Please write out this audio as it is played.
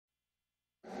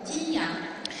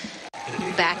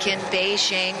back in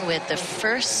Beijing with the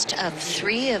first of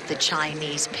 3 of the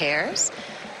Chinese pairs.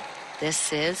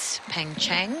 This is Peng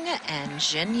Cheng and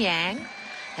Jin Yang.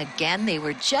 Again, they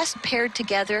were just paired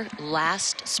together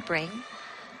last spring.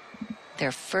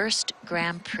 Their first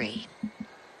Grand Prix.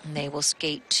 And they will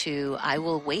skate to I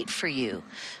Will Wait for You,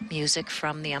 music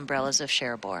from the Umbrellas of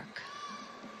Cherbourg.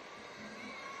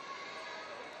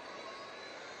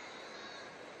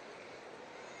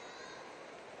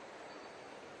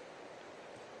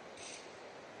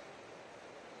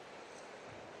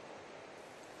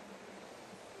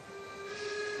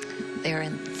 They're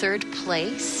in 3rd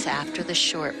place after the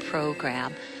short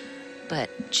program,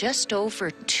 but just over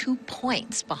 2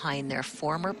 points behind their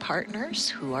former partners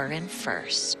who are in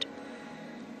 1st.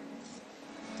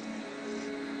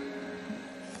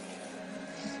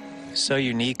 So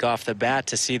unique off the bat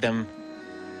to see them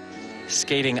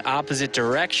skating opposite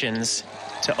directions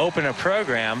to open a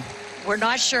program. We're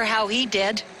not sure how he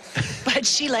did, but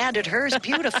she landed hers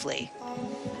beautifully.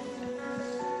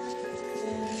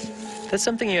 That's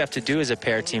something you have to do as a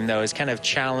pair team, though, is kind of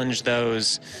challenge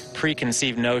those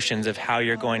preconceived notions of how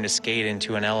you're going to skate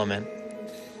into an element.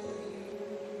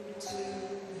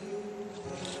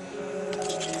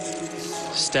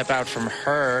 Step out from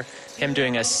her, him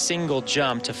doing a single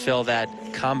jump to fill that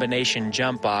combination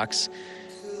jump box.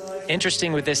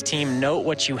 Interesting with this team, note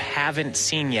what you haven't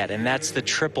seen yet, and that's the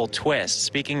triple twist.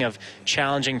 Speaking of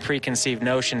challenging preconceived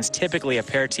notions, typically a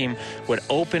pair team would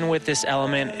open with this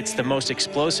element. It's the most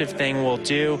explosive thing we'll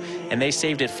do, and they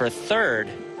saved it for 3rd,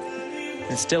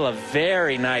 and still a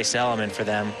very nice element for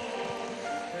them.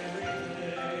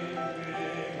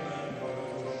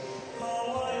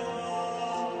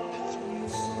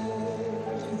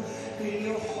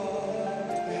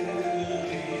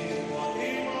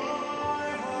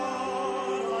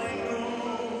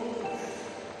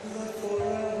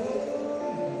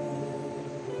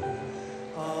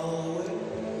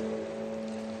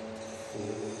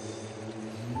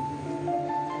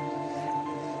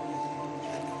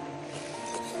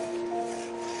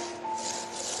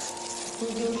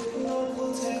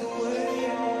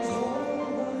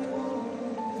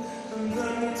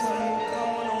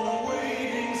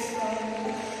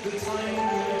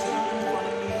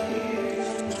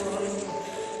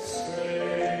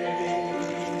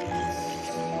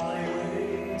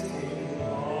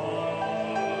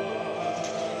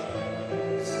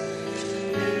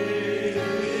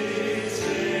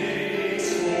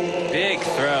 Big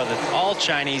throw. All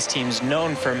Chinese teams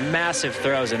known for massive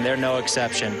throws, and they're no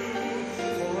exception.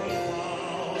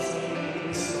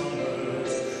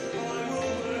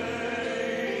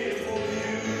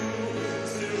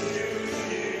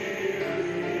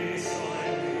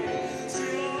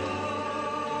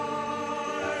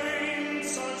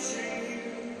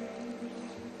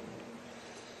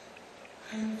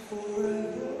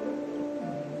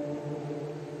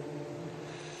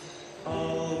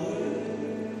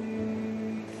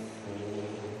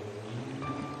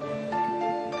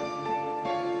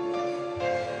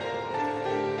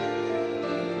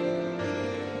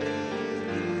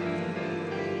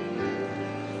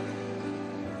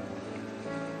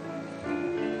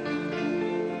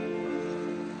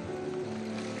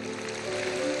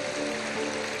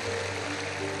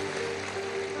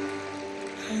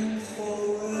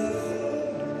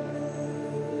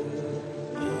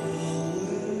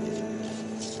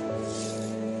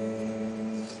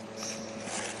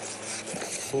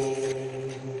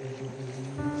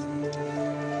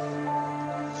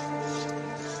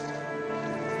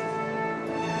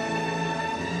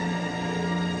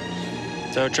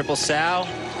 So triple sow,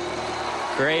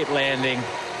 great landing.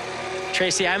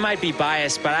 Tracy, I might be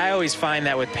biased, but I always find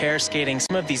that with pair skating,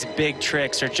 some of these big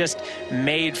tricks are just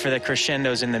made for the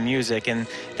crescendos in the music, and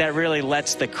that really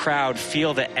lets the crowd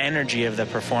feel the energy of the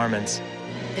performance.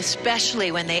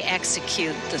 Especially when they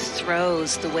execute the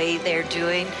throws the way they're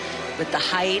doing with the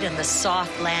height and the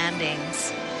soft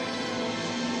landings.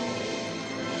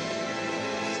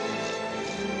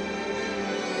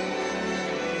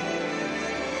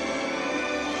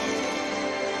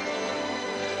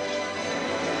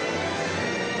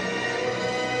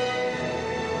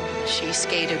 She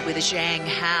skated with Zhang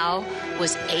Hao,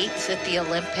 was 8th at the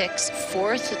Olympics,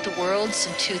 4th at the Worlds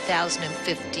in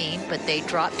 2015, but they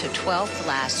dropped to 12th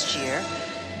last year.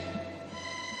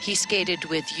 He skated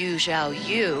with Yu Zhao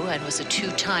Yu and was a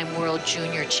 2-time World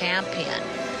Junior Champion.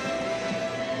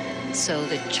 So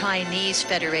the Chinese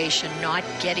Federation not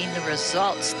getting the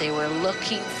results they were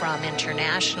looking from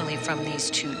internationally from these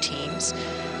 2 teams,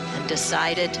 and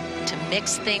decided to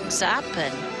mix things up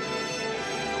and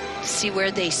see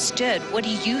where they stood. What do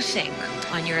you think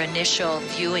on your initial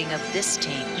viewing of this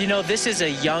team? You know, this is a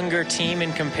younger team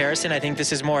in comparison. I think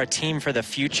this is more a team for the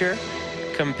future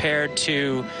compared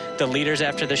to the leaders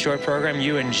after the short program,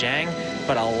 Yu and Zhang,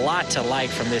 but a lot to like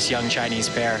from this young Chinese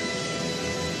pair.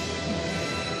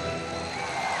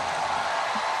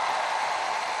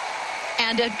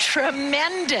 And a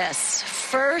tremendous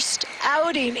first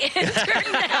outing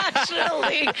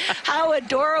internationally. How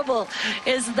adorable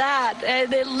is that?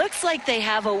 And it looks like they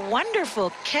have a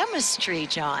wonderful chemistry,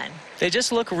 John. They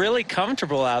just look really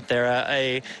comfortable out there,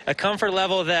 a comfort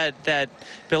level that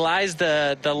belies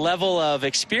the level of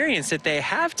experience that they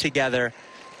have together.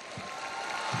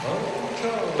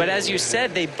 But as you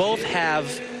said, they both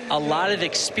have a lot of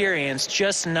experience,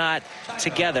 just not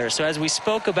together. So as we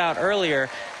spoke about earlier,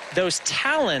 those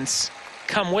talents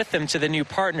come with them to the new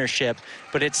partnership,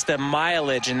 but it's the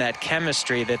mileage and that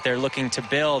chemistry that they're looking to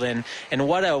build, and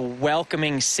what a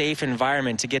welcoming, safe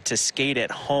environment to get to skate at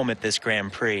home at this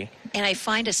Grand Prix. And I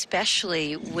find,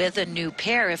 especially with a new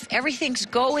pair, if everything's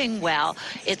going well,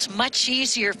 it's much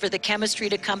easier for the chemistry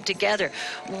to come together.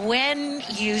 When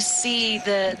you see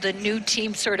the new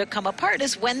team sort of come apart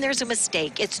is when there's a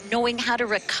mistake. It's knowing how to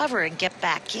recover and get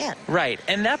back in. Right,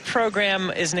 and that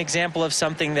program is an example of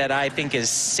something that I think is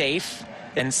safe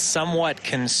and somewhat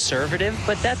conservative,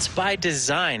 but that's by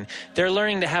design. They're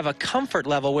learning to have a comfort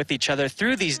level with each other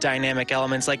through these dynamic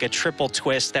elements like a triple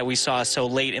twist that we saw so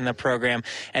late in the program,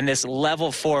 and this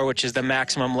level 4, which is the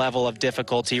maximum level of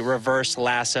difficulty, reverse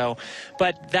lasso.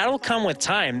 But that'll come with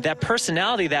time. That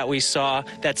personality that we saw,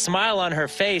 that smile on her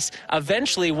face,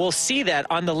 eventually we'll see that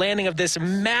on the landing of this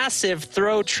massive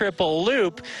throw triple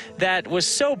loop that was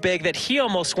so big that he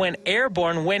almost went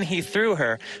airborne when he threw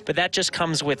her. But that just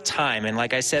comes with time, and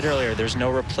like I said earlier, there's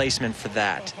no replacement for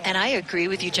that. And I agree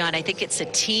with you, John. I think it's a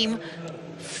team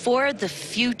for the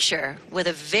future with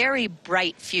a very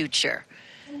bright future.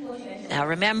 Now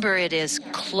remember, it is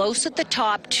close at the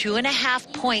top,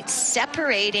 2.5 points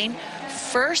separating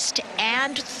first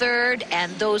and third,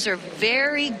 and those are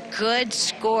very good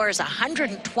scores,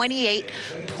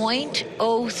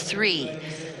 128.03.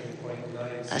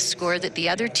 A score that the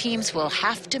other teams will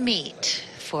have to meet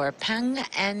for Peng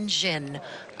and Jin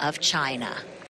of China.